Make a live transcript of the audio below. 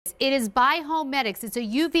It is by Homedics. It's a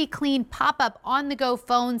UV-Clean pop-up on-the-go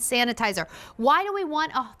phone sanitizer. Why do we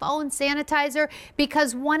want a phone sanitizer?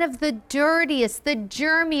 Because one of the dirtiest, the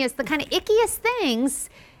germiest, the kind of ickiest things,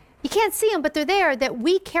 you can't see them, but they're there, that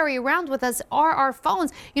we carry around with us are our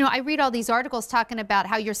phones. You know, I read all these articles talking about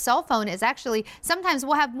how your cell phone is actually, sometimes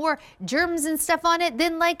will have more germs and stuff on it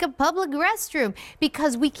than like a public restroom,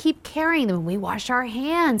 because we keep carrying them. We wash our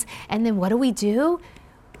hands, and then what do?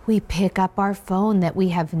 We pick up our phone that we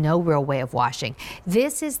have no real way of washing.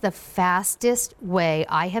 This is the fastest way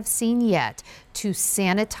I have seen yet to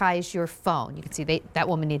sanitize your phone. You can see that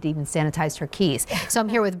woman had even sanitized her keys. So I'm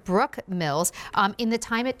here with Brooke Mills. In the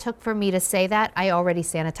time it took for me to say that, I already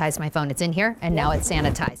sanitized my phone. It's in here, and now it's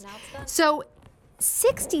sanitized. So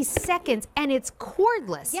 60 seconds, and it's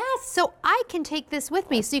cordless. Yes. So I can take this with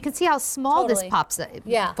me. So you can see how small this pops,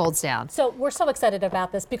 folds down. So we're so excited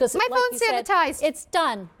about this because my phone's sanitized. It's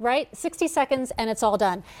done, right? 60 seconds and it's all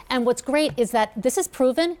done. And what's great is that this is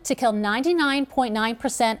proven to kill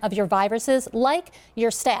 99.9% of your viruses, like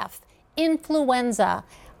your staph, influenza,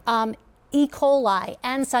 E. coli,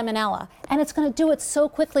 and salmonella. And it's going to do it so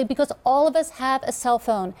quickly because all of us have a cell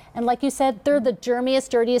phone. And like you said, they're the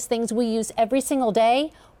germiest, dirtiest things we use every single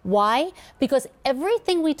day. Why? Because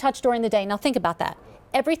everything we touch during the day, now think about that,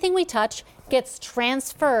 everything we touch gets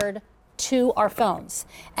transferred to our phones.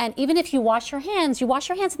 And even if you wash your hands, and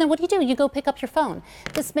then what do? You go pick up your phone.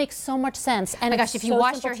 This makes so much sense. And oh my gosh, if you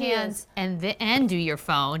wash your hands and do your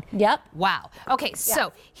phone. Yep. Wow. Okay,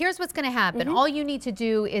 so here's what's going to happen. All you need to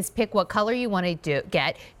do is pick what color you want to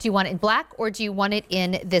get. Do you want it in black, or do you want it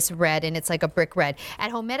in this red, and it's like a brick red?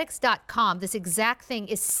 At Homedics.com, this exact thing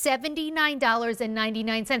is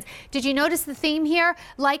 $79.99. Did you notice the theme here?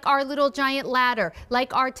 Like our little giant ladder,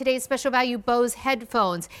 like our today's special value Bose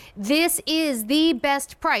headphones. This is the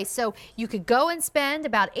best price. So you could go and spend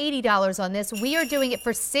about $80 on this. We are doing it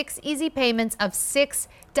for 6 easy payments of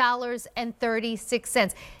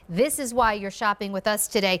 $6.36. This is why you're shopping with us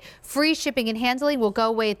today. Free shipping and handling will go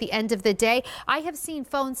away at the end of the day. I have seen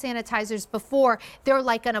phone sanitizers before. They're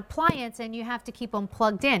like an appliance and you have to keep them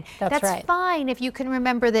plugged in. That's right. Fine if you can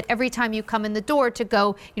remember that every time you come in the door to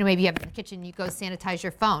go, you know, maybe you have it in the kitchen, you go sanitize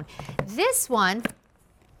your phone. This one,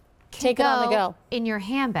 take it on the go in your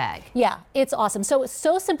handbag. Yeah, it's awesome. So it's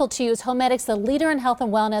so simple to use. Homedics, the leader in health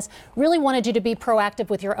and wellness, really wanted you to be proactive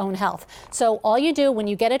with your own health. So all you do when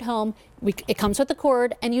you get it home, it comes with the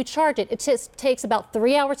cord and you charge it. It just takes about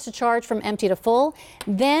 3 hours to charge from empty to full.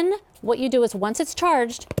 Then what you do is once it's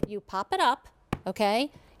charged, you pop it up, okay?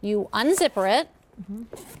 You unzipper it.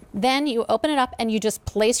 Then you open it up and you just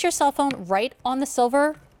place your cell phone right on the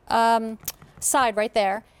silver side right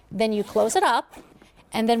there. Then you close it up.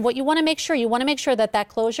 And then what you want to make sure, that that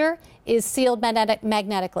closure is sealed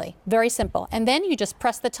magnetically. Very simple. And then you just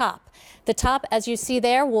press the top. The top, as you see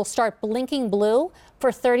there, will start blinking blue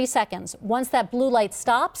for 30 seconds. Once that blue light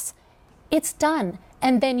stops, it's done.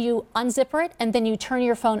 And then you unzipper it, and then you turn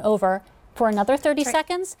your phone over for another 30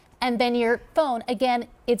 seconds. And then your phone, again,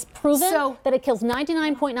 it's proven that it kills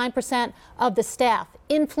 99.9% of the staph,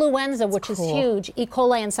 influenza, which is huge, E.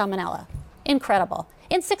 coli and salmonella. Incredible.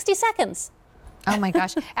 In 60 seconds. Oh my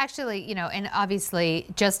gosh. Actually, you know, and obviously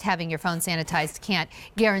just having your phone sanitized can't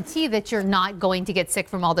guarantee that you're not going to get sick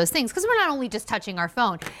from all those things, because we're not only just touching our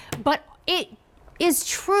phone, but it is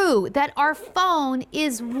true that our phone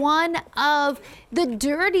is one of the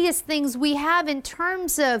dirtiest things we have in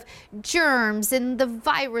terms of germs and the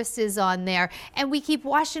viruses on there. And we keep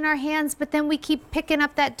washing our hands, but then we keep picking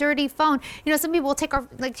up that dirty phone. You know, some people will take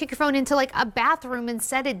your phone into like a bathroom and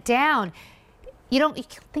set it down. You can't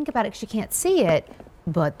think about it because you can't see it,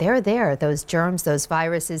 but they're there, those germs, those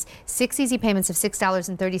viruses. 6 easy payments of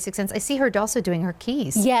 $6.36. I see her also doing her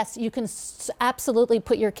keys. Yes, you can absolutely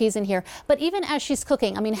put your keys in here. But even as she's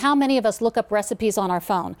cooking, I mean, how many of us look up recipes on our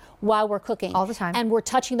phone while we're cooking? All the time. And we're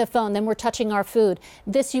touching the phone, then we're touching our food.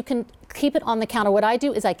 This, you can keep it on the counter. What I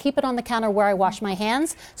do is I keep it on the counter where I wash my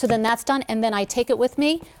hands, so then that's done, and then I take it with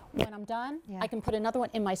me. When I'm done, I can put another one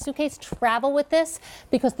in my suitcase, travel with this,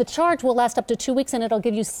 because the charge will last up to 2 weeks and it'll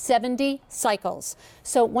give you 70 cycles.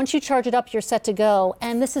 So once you charge it up, you're set to go.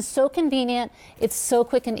 And this is so convenient. It's so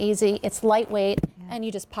quick and easy. It's lightweight, and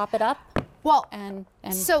you just pop it up. Well, and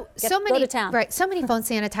so many, go to town. Right, so many phone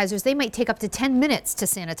sanitizers, they might take up to 10 minutes to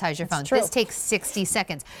sanitize your phone. This takes 60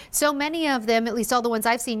 seconds. So many of them, at least all the ones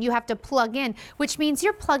I've seen, you have to plug in, which means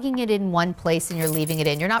you're plugging it in one place and you're leaving it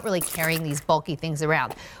in. You're not really carrying these bulky things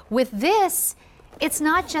around. With this, it's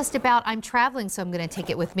not just about I'm traveling, so I'm going to take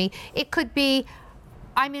it with me. It could be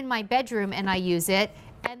I'm in my bedroom and I use it,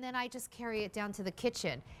 and then I just carry it down to the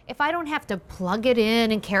kitchen. If I don't have to plug it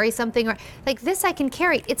in and carry something, or like this I can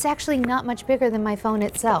carry. It's actually not much bigger than my phone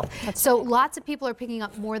itself. So lots of people are picking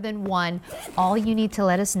up more than one. All you need to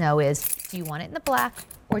let us know is, do you want it in the black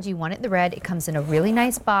or do you want it in the red? It comes in a really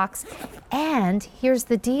nice box. And here's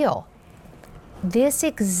the deal. This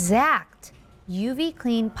exact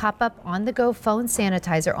UV-Clean pop-up on-the-go phone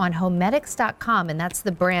sanitizer on Homedics.com, and that's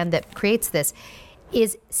the brand that creates this,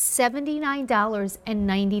 is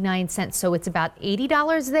 $79.99. So it's about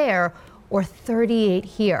 $80 there or $38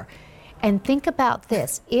 here. And think about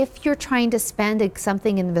this. If you're trying to spend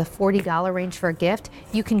something in the $40 range for a gift,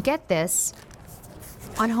 you can get this.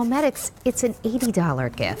 On Homedics, it's an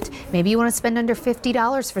 $80 gift. Maybe you want to spend under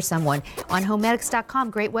 $50 for someone. On Homedics.com,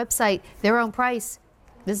 great website, their own price.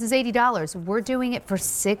 This is $80. We're doing it for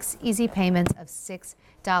 6 easy payments of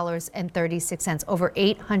 $6.36. Over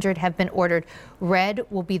 800 have been ordered. Red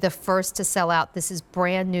will be the first to sell out. This is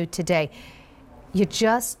brand new today. You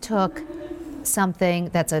just took something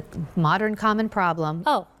that's a modern common problem,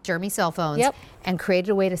 germy cell phones, and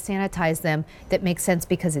created a way to sanitize them that makes sense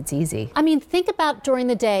because it's easy. I mean, think about during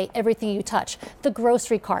the day, everything you touch, the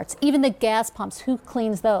grocery carts, even the gas pumps, who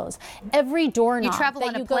cleans those? Every doorknob. You travel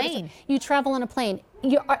on a plane. You travel on a plane.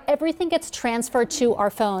 Everything gets transferred to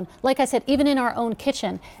our phone. Like I said, even in our own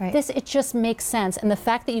kitchen, it just makes sense. And the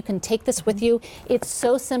fact that you can take this with you, it's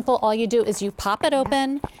so simple. All you do is you pop it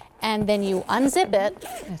open, and then you unzip it,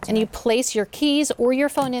 and you place your keys or your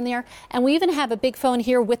phone in there. And we even have a big phone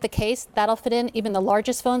here with the case. That'll fit in. Even the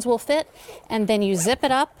largest phones will fit. And then you zip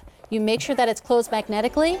it up. You make sure that it's closed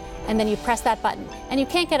magnetically, and then you press that button. And you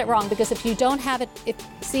can't get it wrong, because if you don't have it,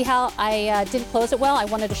 see how I didn't close it well? I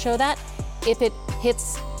wanted to show that.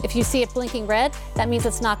 If you see it blinking red, that means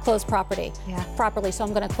it's not closed properly. So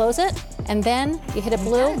I'm going to close it, and then you hit it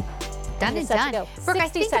blue. Done and done. Brooke, I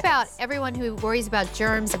think about everyone who worries about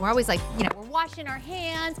germs, and we're always like, we're washing our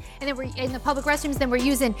hands, and then we're in the public restrooms, then we're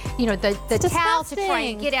using, the towel to try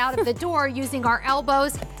and get out of the door using our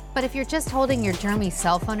elbows. But if you're just holding your germy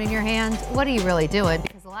cell phone in your hand, what are you really doing?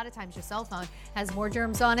 Because a lot of times your cell phone has more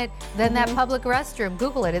germs on it than that public restroom.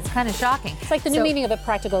 Google it. It's kind of shocking. It's like the new meaning of a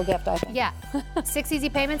practical gift, I think. Yeah. 6 easy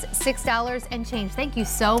payments, $6 and change. Thank you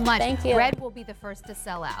so much. Thank you. Red will be the first to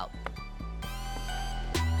sell out.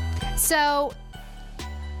 So,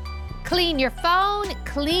 clean your phone,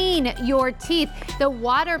 clean your teeth. The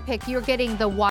water pick, you're getting the water.